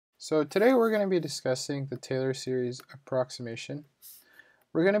So today we're going to be discussing the Taylor series approximation.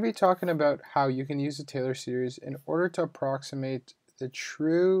 We're going to be talking about how you can use the Taylor series in order to approximate the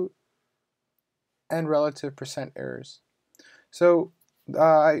true and relative percent errors. So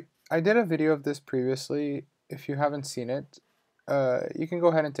I did a video of this previously. If you haven't seen it, you can go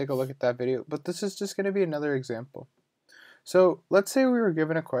ahead and take a look at that video, but this is just going to be another example. So let's say we were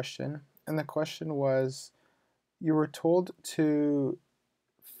given a question, and the question was, you were told to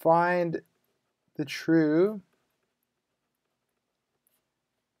find the true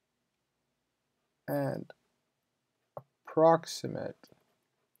and approximate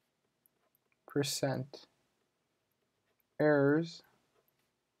percent errors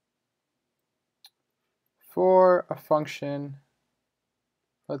for a function,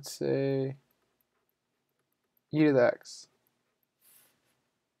 let's say e to the x,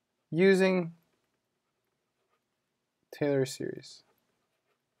 using Taylor series.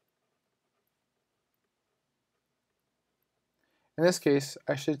 In this case,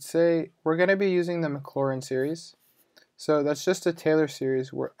 I should say we're going to be using the Mclaurin series. So that's just a Taylor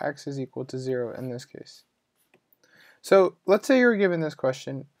series where x is equal to 0 in this case. So let's say you're given this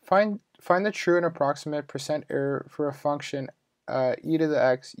question, find the true and approximate percent error for a function e to the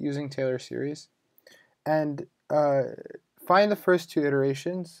x using Taylor series, and find the first two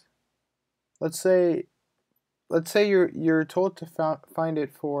iterations. Let's say you're told to find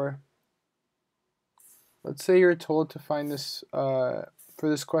it for. Let's say you're told to find this for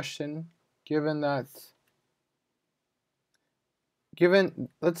this question, let's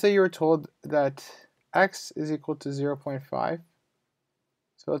say you're told that x is equal to 0.5.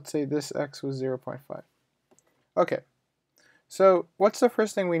 So let's say this x was 0.5. Okay, so what's the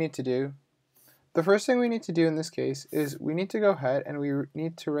first thing we need to do? The first thing we need to do in this case is we need to go ahead and we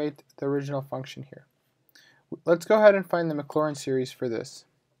need to write the original function here. Let's go ahead and find the Mclaurin series for this.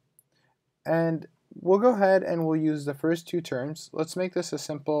 And we'll go ahead and we'll use the first two terms. Let's make this a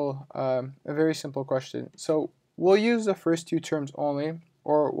very simple question. So we'll use the first two terms only,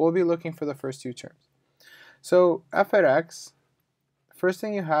 or we'll be looking for the first two terms. So f at x, the first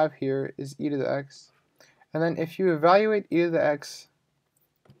thing you have here is e to the x. And then if you evaluate e to the x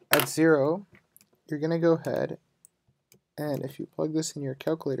at 0, you're going to go ahead and if you plug this in your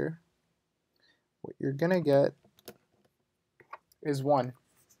calculator, what you're going to get is 1.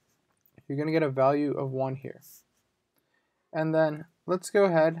 You're going to get a value of 1 here. And then let's go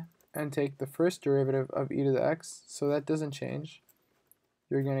ahead and take the first derivative of e to the x, so that doesn't change.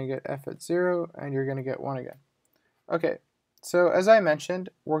 You're going to get f at 0, and you're going to get 1 again. Okay, so as I mentioned,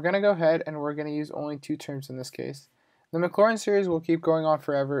 we're going to go ahead and we're going to use only two terms in this case. The Mclaurin series will keep going on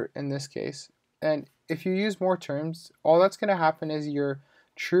forever in this case, and if you use more terms, all that's going to happen is your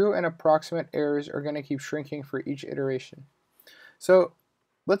true and approximate errors are going to keep shrinking for each iteration. So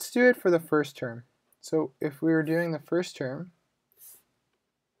let's do it for the first term. So if we were doing the first term,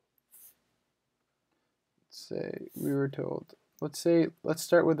 let's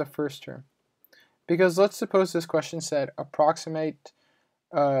start with the first term. Because let's suppose this question said approximate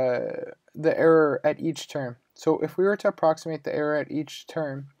the error at each term. So if we were to approximate the error at each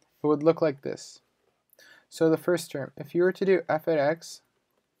term, it would look like this. So the first term, if you were to do f at x,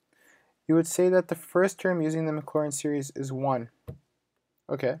 you would say that the first term using the Mclaurin series is 1.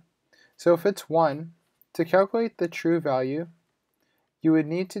 Okay, so if it's 1, to calculate the true value, you would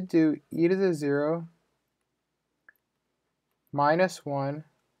need to do e to the 0 minus 1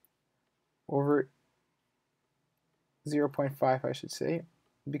 over 0.5, I should say,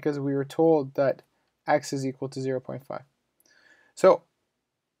 because we were told that x is equal to 0.5. So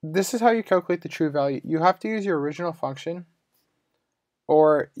this is how you calculate the true value. You have to use your original function,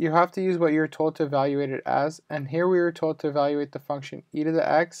 or you have to use what you're told to evaluate it as, and here we were told to evaluate the function e to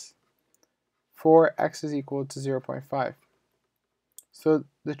the x for x is equal to 0.5. So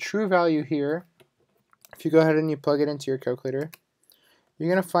the true value here, if you go ahead and you plug it into your calculator,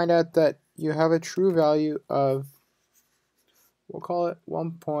 you're going to find out that you have a true value of, we'll call it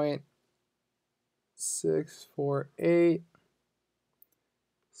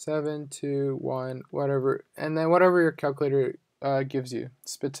 1.648721, whatever, and then whatever your calculator gives you,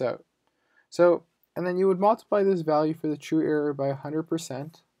 spits out. So, and then you would multiply this value for the true error by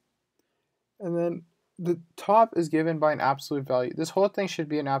 100%, and then the top is given by an absolute value. This whole thing should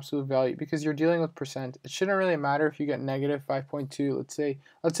be an absolute value because you're dealing with percent. It shouldn't really matter if you get negative 5.2. Let's say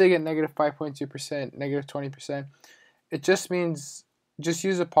you get negative 5.2%, negative 20%. It just means just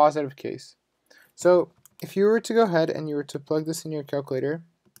use a positive case. So if you were to go ahead and you were to plug this in your calculator,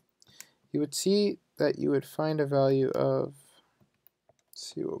 you would see that you would find a value of,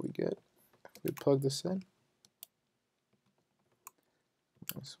 let's see what we get if we plug this in.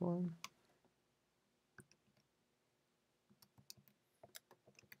 This one.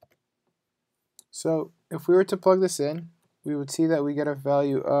 So if we were to plug this in, we would see that we get a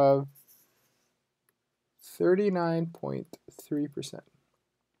value of 39.3%.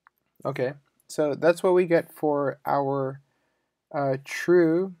 Okay, so that's what we get for our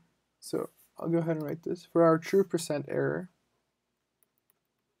true. So I'll go ahead and write this. For our true percent error,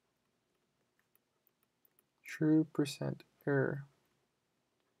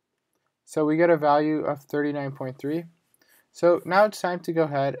 so we get a value of 39.3. So now it's time to go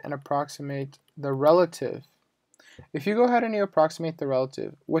ahead and approximate the relative. If you go ahead and you approximate the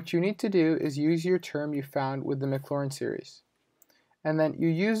relative, what you need to do is use your term you found with the Mclaurin series. And then you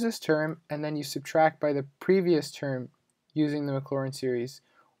use this term and then you subtract by the previous term using the Mclaurin series,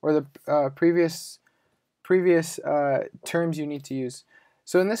 or the previous terms you need to use.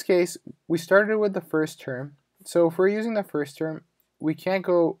 So in this case, we started with the first term. So if we're using the first term, we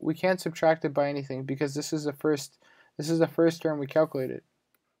can't subtract it by anything because this is the first term we calculated.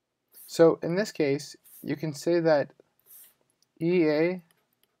 So in this case, you can say that EA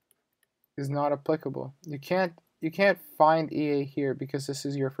is not applicable. You can't find EA here because this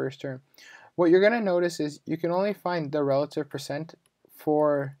is your first term. What you're going to notice is you can only find the relative percent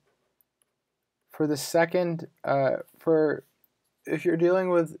for the second, if you're dealing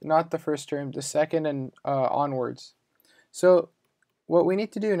with not the first term, the second and onwards. So what we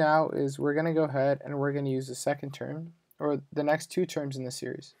need to do now is we're going to go ahead and we're going to use the second term, or the next two terms in the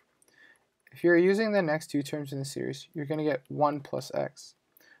series. If you're using the next two terms in the series, you're going to get 1 plus x.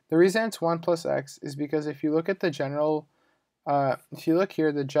 The reason it's 1 plus x is because if you look at the general, if you look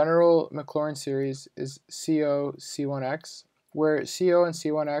here, the general Mclaurin series is CO C1x, where CO and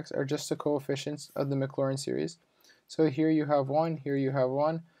C1x are just the coefficients of the Mclaurin series. So here you have 1, here you have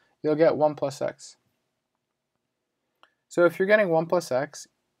 1, you'll get 1 plus x. So if you're getting 1 plus x,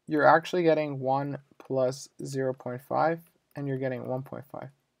 you're actually getting 1 plus 0.5, and you're getting 1.5.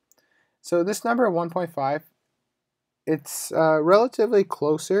 So this number 1.5, it's relatively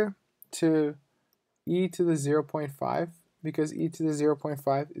closer to e to the 0.5 because e to the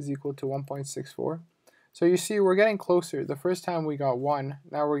 0.5 is equal to 1.64. So you see we're getting closer. The first time we got 1,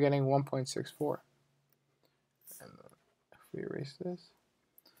 now we're getting 1.64. And if we erase this.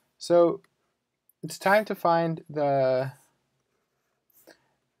 So it's time to find the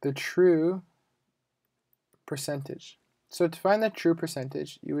true percentage. So to find the true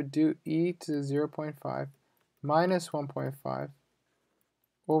percentage, you would do e to the 0.5 minus 1.5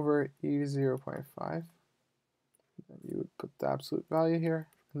 over e to 0.5. You would put the absolute value here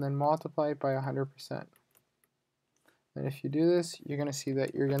and then multiply it by 100%. And if you do this, you're going to see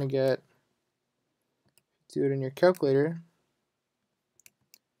that you're going to get, do it in your calculator,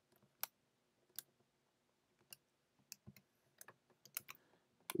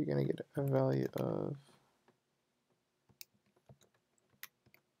 you're going to get a value of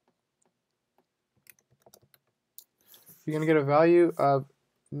you're going to get a value of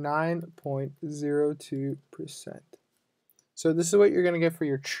 9.02%. So this is what you're going to get for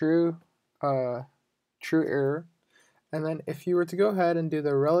your true error. And then if you were to go ahead and do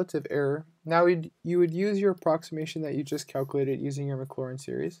the relative error, now you would use your approximation that you just calculated using your Mclaurin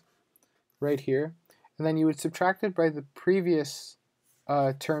series right here. And then you would subtract it by the previous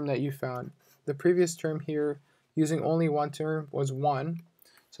term that you found. The previous term here, using only one term, was 1.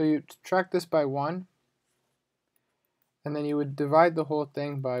 So you subtract this by 1. And then you would divide the whole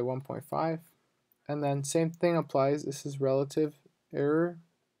thing by 1.5. And then same thing applies. This is relative error.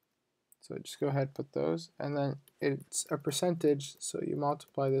 So just go ahead and put those. And then it's a percentage, so you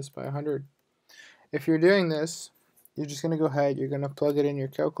multiply this by 100. If you're doing this, you're just going to go ahead, you're going to plug it in your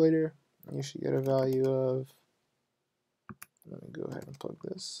calculator. And you should get a value of, let me go ahead and plug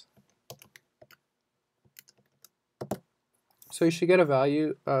this. So you should get a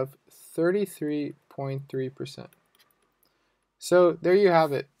value of 33.3%. So there you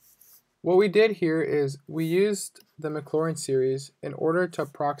have it. What we did here is we used the Mclaurin series in order to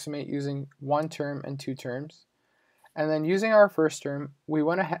approximate using one term and two terms. And then using our first term, we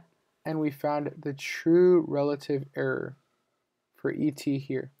went ahead and we found the true relative error for ET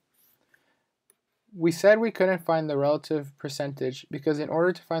here. We said we couldn't find the relative percentage because in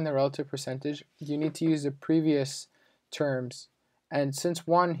order to find the relative percentage, you need to use the previous terms. And since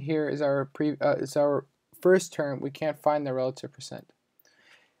 1 here is our first term, we can't find the relative percent.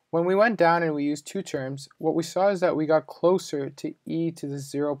 When we went down and we used two terms, what we saw is that we got closer to e to the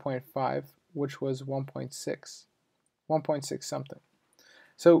 0.5, which was 1.6 something.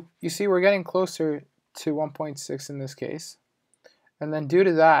 So you see we're getting closer to 1.6 in this case. And then due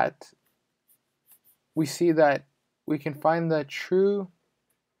to that, we see that we can find the true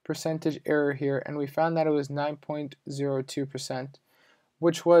percentage error here, and we found that it was 9.02%,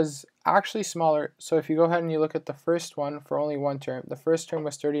 which was actually smaller. So if you go ahead and you look at the first one for only one term, the first term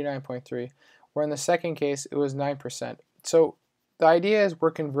was 39.3, where in the second case it was 9%. So the idea is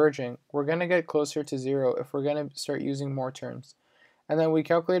we're converging. We're going to get closer to 0 if we're going to start using more terms. And then we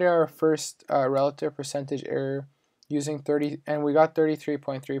calculated our first relative percentage error using 30, and we got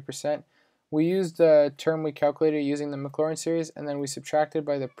 33.3%. We used the term we calculated using the Mclaurin series, and then we subtracted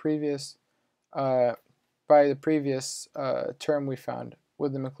by the previous term we found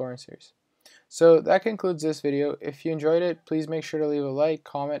with the Mclaurin series. So that concludes this video. If you enjoyed it, please make sure to leave a like,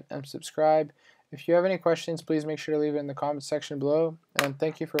 comment, and subscribe. If you have any questions, please make sure to leave it in the comment section below, and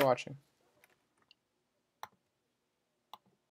thank you for watching.